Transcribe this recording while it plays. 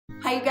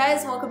Hi you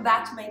guys, welcome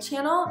back to my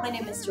channel. My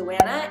name is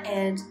Joanna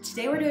and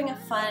today we're doing a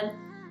fun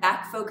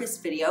back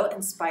focused video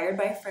inspired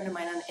by a friend of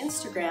mine on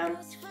Instagram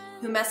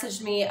who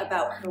messaged me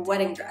about her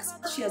wedding dress.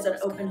 She has an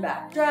open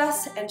back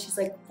dress and she's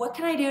like, what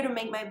can I do to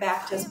make my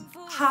back just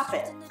pop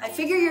it? I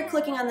figure you're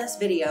clicking on this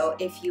video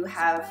if you're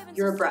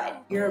a bride,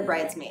 you're a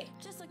bridesmaid,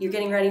 you're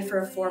getting ready for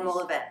a formal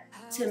event.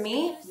 To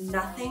me,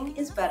 nothing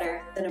is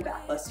better than a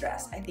backless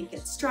dress. I think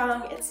it's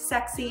strong, it's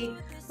sexy,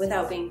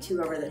 without being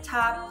too over the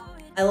top.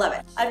 I love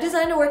it. I've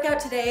designed a workout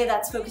today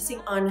that's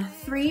focusing on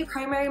 3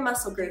 primary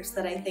muscle groups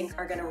that I think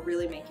are gonna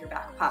really make your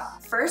back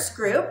pop. First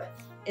group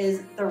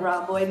is the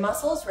rhomboid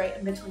muscles right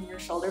in between your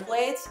shoulder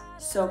blades.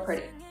 So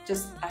pretty,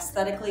 just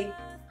aesthetically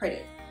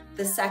pretty.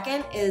 The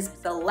second is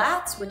the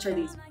lats, which are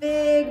these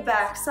big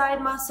backside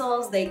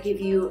muscles. They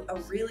give you a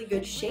really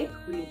good shape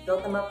when you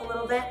build them up a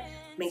little bit.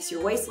 Makes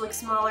your waist look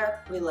smaller,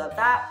 we love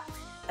that.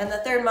 And the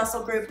third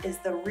muscle group is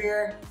the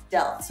rear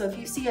delt. So if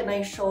you see a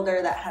nice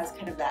shoulder that has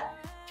kind of that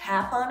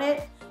cap on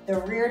it, the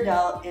rear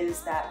delt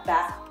is that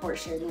back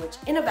portion, which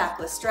in a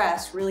backless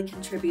dress really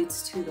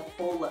contributes to the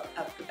whole look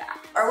of the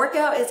back. Our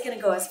workout is gonna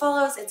go as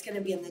follows. It's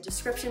gonna be in the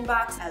description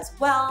box as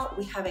well.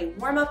 We have a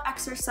warm-up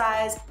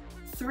exercise,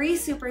 3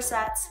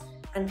 supersets,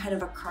 and kind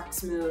of a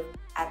crux move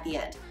at the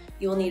end.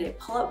 You will need a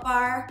pull-up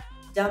bar,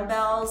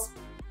 dumbbells,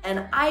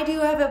 and I do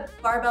have a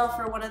barbell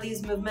for one of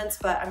these movements,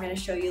 but I'm gonna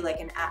show you like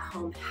an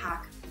at-home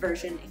hack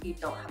version if you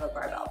don't have a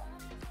barbell.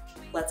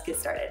 Let's get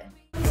started.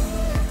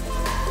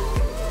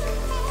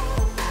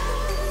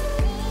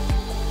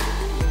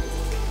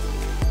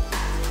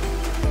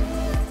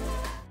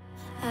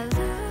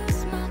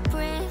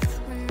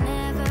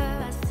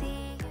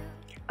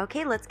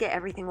 Okay, let's get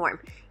everything warm.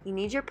 You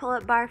need your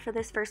pull-up bar for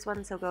this first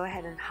one, so go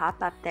ahead and hop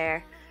up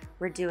there.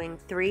 We're doing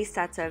 3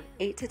 sets of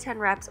 8 to 10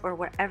 reps or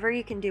whatever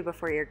you can do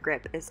before your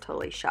grip is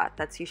totally shot.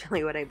 That's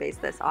usually what I base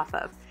this off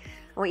of.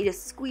 I want you to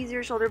squeeze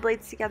your shoulder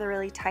blades together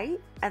really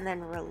tight and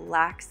then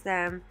relax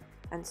them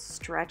and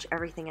stretch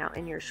everything out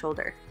in your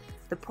shoulder.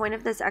 The point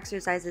of this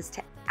exercise is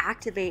to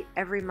activate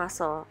every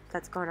muscle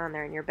that's going on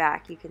there in your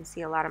back. You can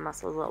see a lot of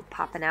muscles a little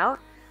popping out.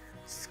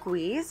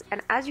 Squeeze, and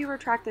as you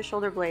retract the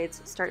shoulder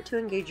blades, start to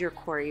engage your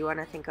core. You want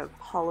to think of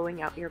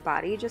hollowing out your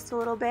body just a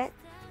little bit.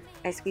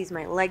 I squeeze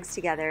my legs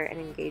together and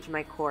engage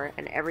my core,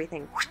 and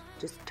everything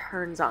just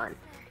turns on.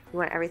 You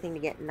want everything to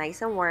get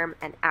nice and warm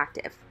and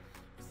active.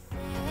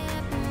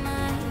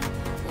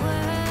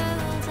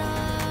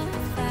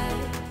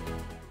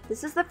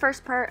 This is the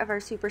first part of our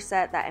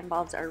superset that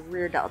involves our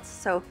rear delts.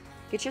 So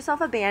get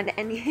yourself a band,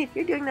 and if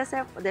you're doing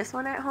this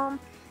one at home,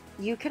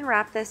 you can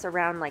wrap this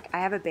around, like I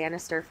have a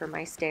banister for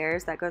my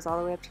stairs that goes all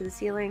the way up to the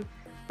ceiling.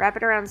 Wrap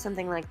it around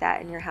something like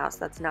that in your house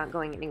that's not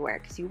going anywhere,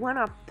 because you want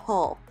to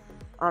pull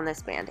on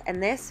this band.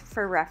 And this,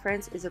 for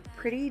reference, is a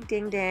pretty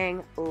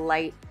ding-dang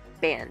light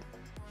band.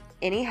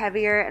 Any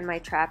heavier and my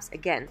traps,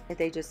 again,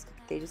 they just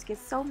get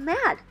so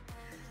mad.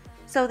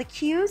 So the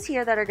cues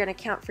here that are going to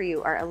count for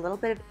you are a little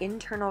bit of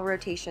internal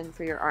rotation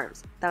for your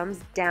arms. Thumbs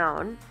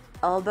down,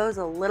 elbows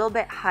a little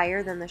bit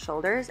higher than the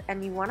shoulders,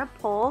 and you want to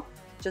pull,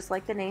 just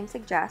like the name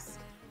suggests,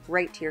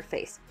 right to your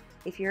face.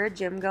 If you're a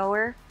gym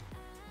goer,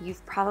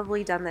 you've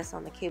probably done this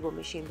on the cable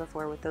machine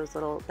before with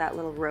that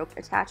little rope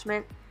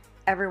attachment.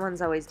 Everyone's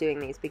always doing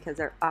these because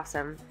they're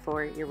awesome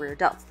for your rear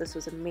delts. This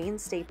was a main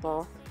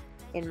staple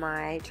in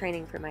my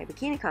training for my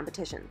bikini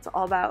competition. It's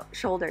all about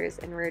shoulders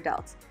and rear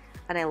delts,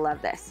 and I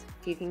love this.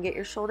 If you can get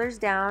your shoulders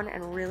down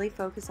and really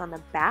focus on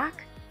the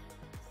back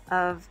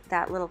of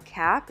that little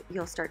cap,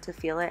 you'll start to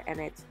feel it, and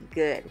it's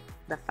good.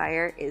 The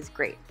fire is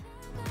great.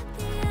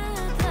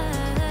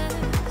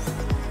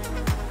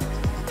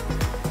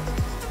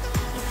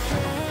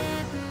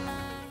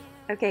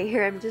 Okay,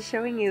 here I'm just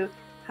showing you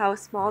how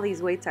small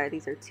these weights are.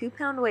 These are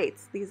 2-pound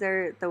weights. These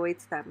are the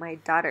weights that my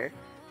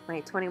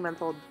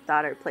 20-month-old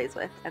daughter plays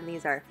with, and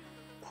these are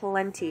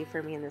plenty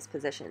for me in this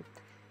position.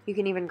 You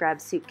can even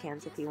grab soup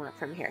cans if you want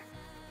from here.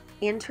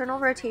 Internal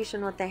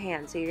rotation with the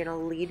hand, so you're gonna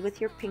lead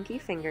with your pinky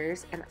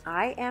fingers, and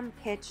I am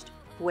pitched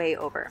way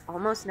over,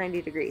 almost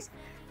 90 degrees.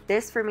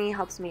 This for me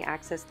helps me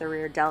access the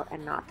rear delt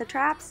and not the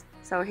traps.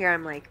 So here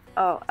I'm like,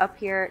 oh, up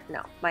here,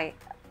 no, my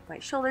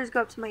shoulders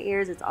go up to my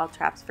ears, it's all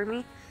traps for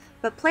me.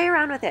 But play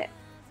around with it.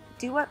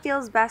 Do what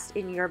feels best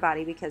in your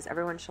body because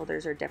everyone's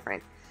shoulders are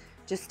different.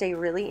 Just stay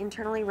really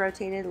internally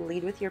rotated,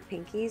 lead with your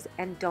pinkies,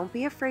 and don't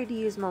be afraid to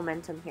use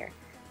momentum here.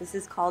 This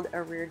is called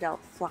a rear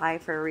delt fly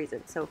for a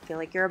reason, so feel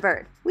like you're a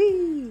bird.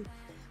 Whee!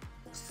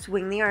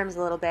 Swing the arms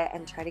a little bit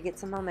and try to get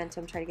some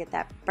momentum, try to get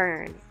that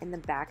burn in the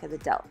back of the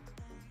delt.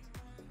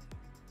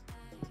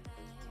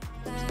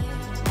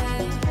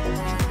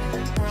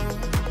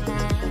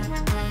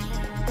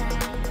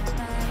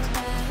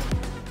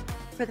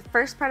 For the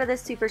first part of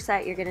this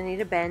superset, you're going to need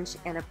a bench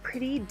and a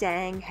pretty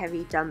dang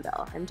heavy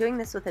dumbbell. I'm doing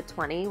this with a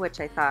 20, which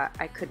I thought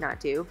I could not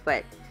do,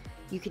 but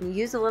you can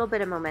use a little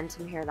bit of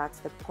momentum here. That's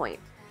the point.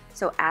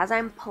 So as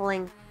I'm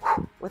pulling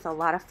with a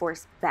lot of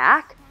force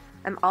back,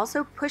 I'm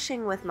also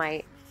pushing with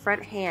my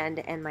front hand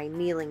and my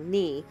kneeling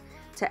knee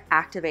to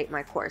activate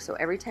my core. So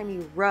every time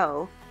you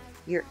row,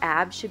 Your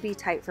abs should be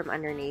tight from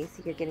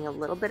underneath. You're getting a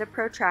little bit of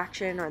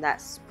protraction or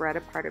that spread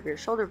apart of your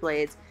shoulder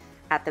blades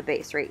at the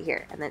base right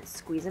here. And then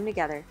squeeze them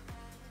together,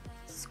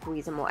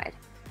 squeeze them wide.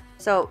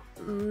 So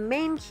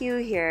main cue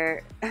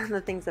here, the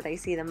things that I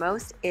see the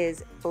most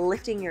is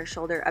lifting your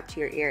shoulder up to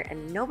your ear,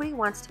 and nobody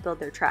wants to build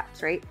their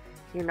traps, right?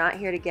 You're not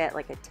here to get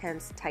like a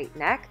tense, tight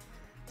neck.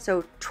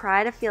 So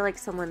try to feel like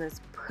someone is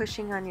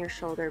pushing on your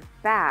shoulder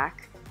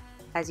back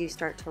as you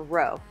start to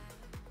row.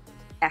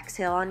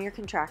 Exhale on your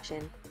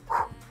contraction,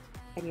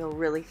 and you'll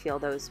really feel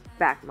those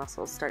back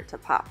muscles start to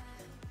pop.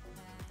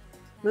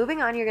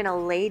 Moving on, you're gonna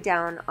lay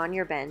down on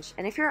your bench,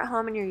 and if you're at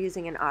home and you're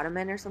using an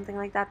ottoman or something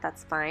like that,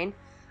 that's fine.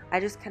 I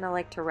just kind of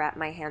like to wrap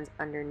my hands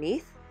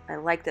underneath. I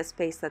like the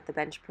space that the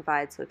bench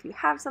provides, so if you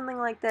have something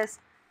like this,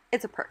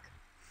 it's a perk.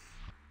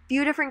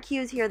 Few different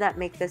cues here that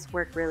make this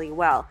work really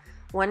well.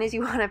 One is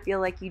you want to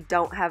feel like you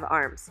don't have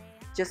arms.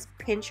 Just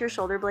pinch your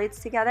shoulder blades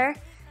together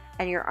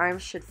and your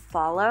arms should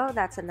follow.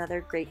 That's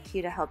another great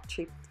cue to help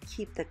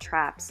keep the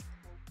traps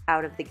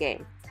out of the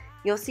game.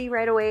 You'll see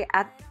right away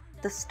at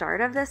the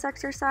start of this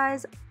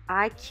exercise,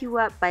 I cue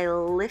up by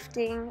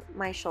lifting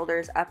my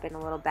shoulders up in a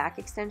little back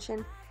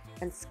extension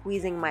and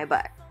squeezing my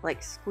butt,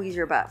 like squeeze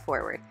your butt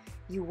forward.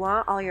 You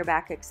want all your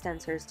back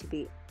extensors to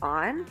be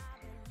on,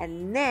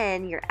 and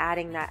then you're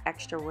adding that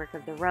extra work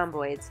of the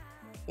rhomboids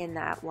in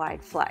that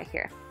wide fly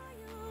here.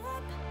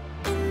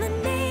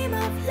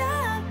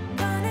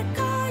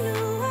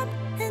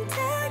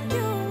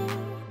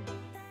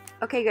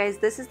 Okay guys,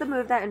 this is the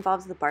move that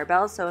involves the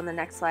barbell. So in the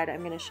next slide,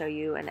 I'm gonna show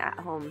you an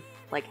at-home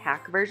like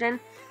hack version.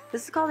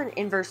 This is called an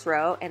inverse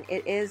row, and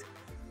it is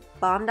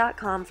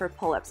bomb.com for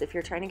pull-ups. If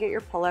you're trying to get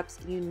your pull-ups,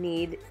 you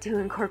need to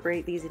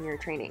incorporate these in your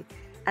training.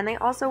 And they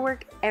also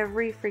work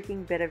every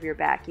freaking bit of your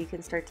back. You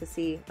can start to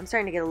see, I'm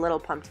starting to get a little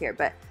pumped here,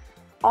 but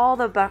all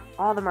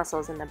the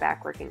muscles in the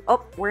back working.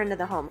 Oh, we're into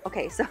the home.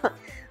 Okay, so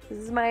this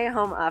is my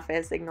home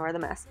office, ignore the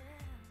mess.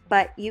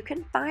 But you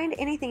can find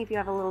anything if you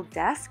have a little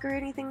desk or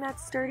anything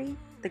that's sturdy.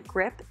 The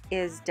grip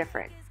is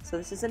different. So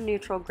this is a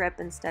neutral grip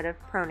instead of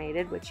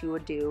pronated, which you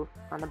would do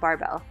on the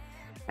barbell.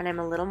 And I'm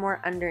a little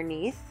more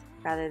underneath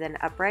rather than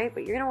upright,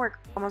 but you're gonna work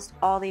almost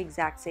all the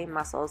exact same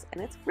muscles,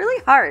 and it's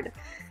really hard.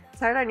 It's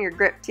hard on your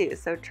grip too,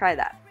 so try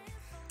that.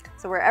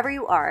 So wherever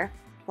you are,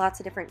 lots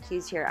of different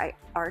cues here. I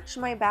arch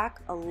my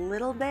back a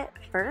little bit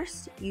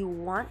first. You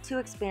want to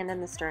expand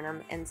in the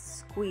sternum and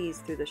squeeze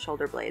through the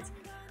shoulder blades.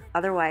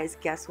 Otherwise,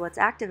 guess what's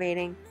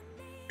activating?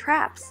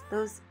 Traps,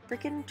 those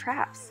freaking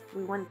traps.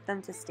 We want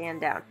them to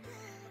stand down.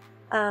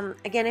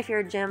 Again, if you're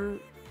a gym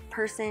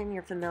person,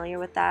 you're familiar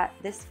with that.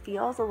 This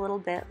feels a little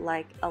bit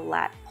like a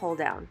lat pull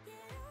down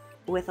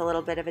with a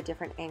little bit of a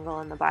different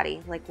angle in the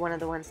body, like one of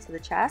the ones to the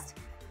chest.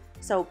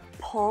 So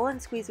pull and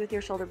squeeze with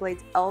your shoulder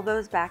blades,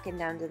 elbows back and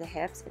down to the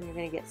hips, and you're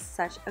gonna get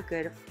such a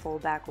good full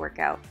back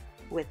workout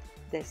with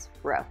this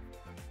row.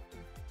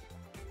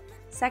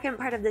 Second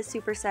part of this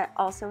superset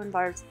also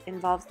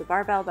involves the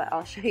barbell, but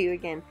I'll show you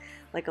again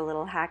like a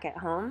little hack at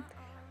home.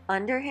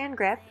 Underhand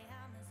grip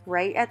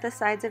right at the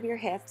sides of your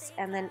hips,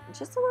 and then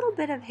just a little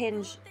bit of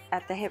hinge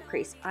at the hip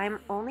crease. I'm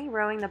only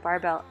rowing the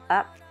barbell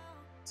up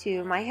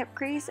to my hip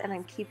crease, and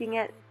I'm keeping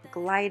it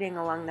gliding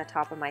along the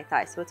top of my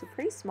thigh. So it's a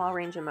pretty small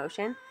range of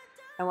motion.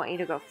 I want you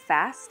to go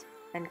fast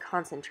and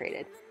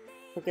concentrated.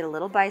 You'll get a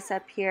little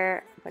bicep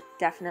here, but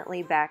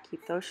definitely back.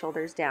 Keep those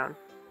shoulders down.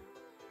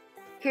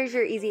 Here's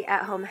your easy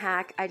at-home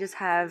hack. I just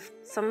have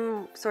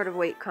some sort of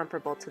weight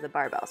comparable to the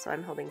barbell. So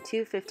I'm holding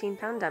two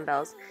 15-pound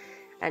dumbbells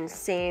and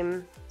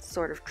same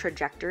sort of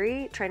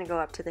trajectory, trying to go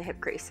up to the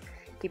hip crease.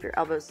 Keep your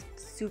elbows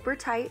super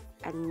tight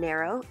and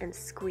narrow and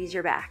squeeze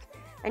your back.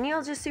 And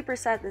you'll just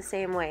superset the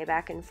same way,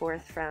 back and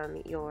forth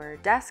from your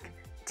desk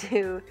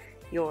to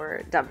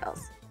your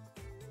dumbbells.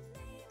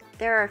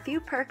 There are a few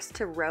perks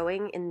to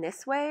rowing in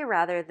this way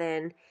rather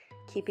than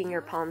keeping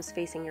your palms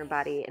facing your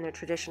body in a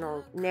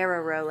traditional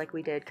narrow row like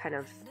we did kind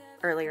of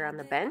earlier on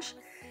the bench.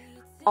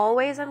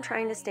 Always I'm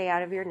trying to stay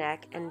out of your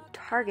neck and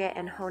target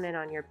and hone in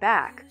on your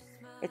back.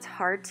 It's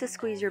hard to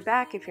squeeze your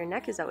back if your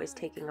neck is always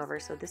taking over,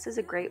 so this is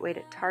a great way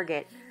to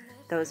target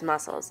those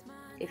muscles.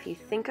 If you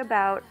think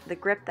about the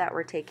grip that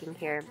we're taking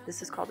here,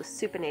 this is called a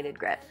supinated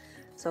grip.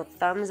 So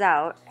thumbs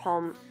out,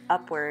 palm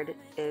upward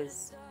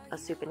is a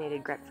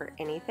supinated grip for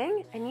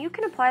anything, and you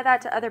can apply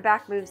that to other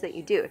back moves that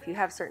you do. If you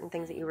have certain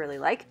things that you really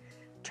like,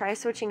 try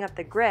switching up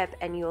the grip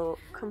and you'll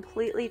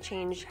completely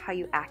change how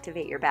you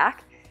activate your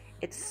back.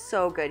 It's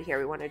so good here.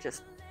 We want to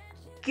just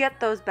get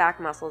those back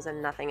muscles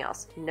and nothing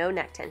else. No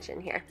neck tension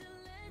here.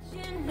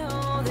 You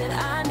know that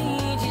I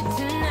need you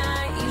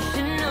tonight. You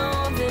should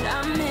know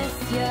that I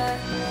miss you.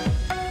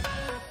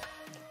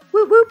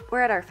 Whoop whoop,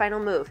 we're at our final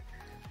move.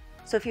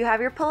 So if you have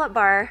your pull-up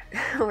bar,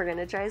 we're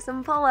gonna try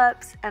some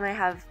pull-ups, and I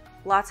have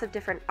lots of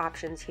different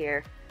options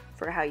here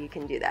for how you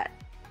can do that.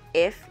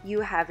 If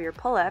you have your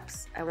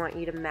pull-ups, I want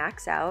you to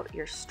max out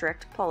your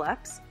strict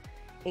pull-ups,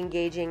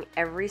 engaging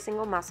every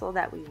single muscle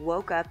that we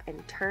woke up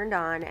and turned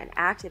on and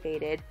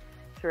activated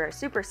through our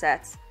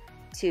supersets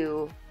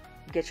to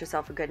get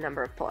yourself a good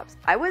number of pull-ups.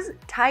 I was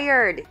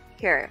tired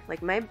here,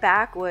 like my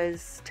back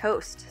was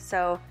toast,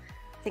 so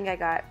I think I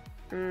got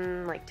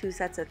like 2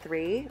 sets of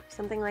 3,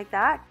 something like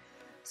that.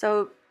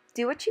 So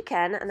do what you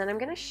can, and then I'm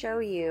going to show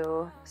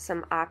you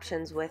some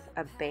options with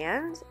a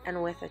band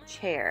and with a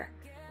chair.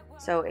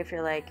 So if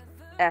you're like,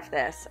 F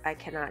this, I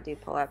cannot do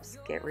pull-ups,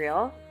 get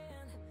real,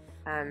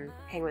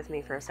 hang with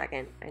me for a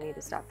second. I need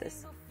to stop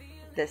this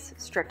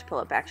strict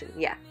pull-up action.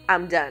 Yeah,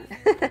 I'm done.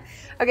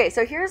 Okay,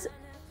 so here's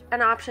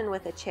an option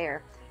with a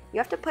chair. You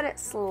have to put it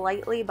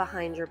slightly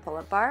behind your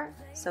pull-up bar.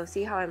 So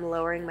see how I'm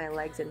lowering my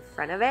legs in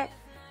front of it?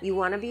 You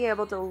want to be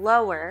able to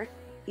lower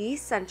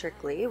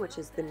eccentrically, which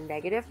is the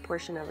negative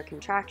portion of a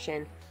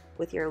contraction,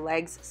 with your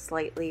legs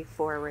slightly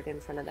forward in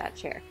front of that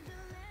chair.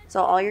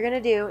 So all you're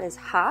going to do is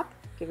hop,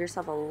 give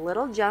yourself a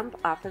little jump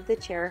off of the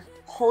chair,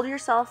 hold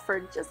yourself for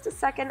just a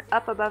second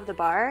up above the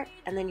bar,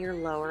 and then you're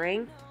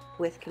lowering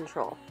with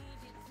control.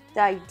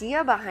 The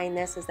idea behind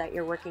this is that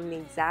you're working the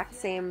exact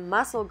same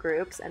muscle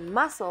groups and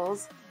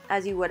muscles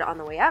as you would on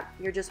the way up.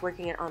 You're just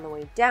working it on the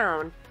way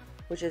down,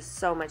 which is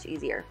so much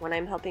easier. When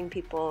I'm helping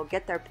people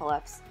get their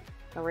pull-ups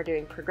and we're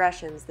doing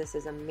progressions, this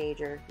is a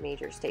major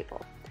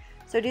staple.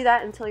 So do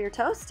that until you're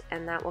toast,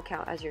 and that will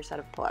count as your set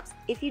of pull-ups.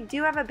 If you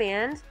do have a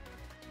band,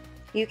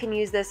 you can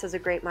use this as a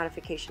great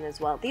modification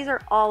as well. These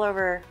are all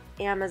over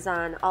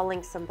Amazon. I'll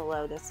link some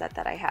below the set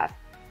that I have.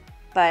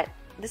 But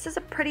this is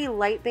a pretty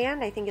light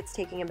band. I think it's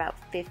taking about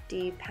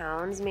 50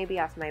 pounds maybe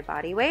off my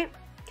body weight.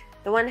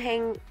 The one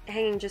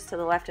hanging just to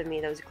the left of me,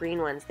 those green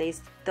ones,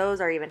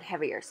 those are even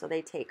heavier, so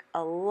they take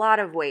a lot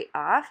of weight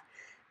off.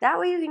 That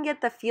way you can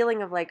get the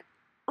feeling of like,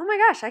 oh my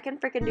gosh, I can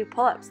freaking do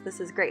pull-ups. This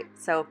is great.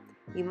 So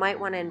you might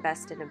want to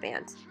invest in a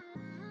band.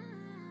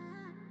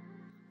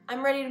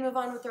 I'm ready to move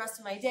on with the rest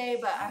of my day,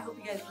 but I hope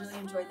you guys really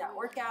enjoyed that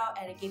workout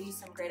and it gave you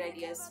some great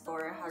ideas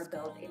for how to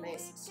build a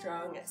nice,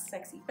 strong,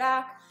 sexy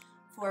back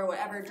for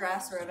whatever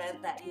dress or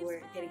event that you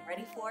were getting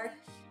ready for.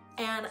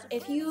 And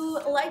if you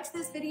liked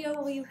this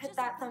video, will you hit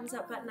that thumbs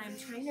up button? I'm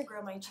trying to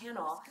grow my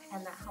channel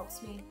and that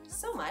helps me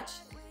so much.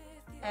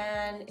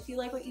 And if you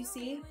like what you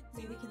see,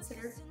 maybe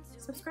consider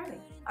subscribing.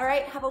 All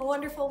right, have a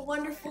wonderful,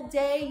 wonderful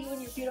day, you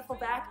and your beautiful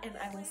back, and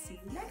I will see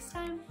you next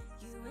time.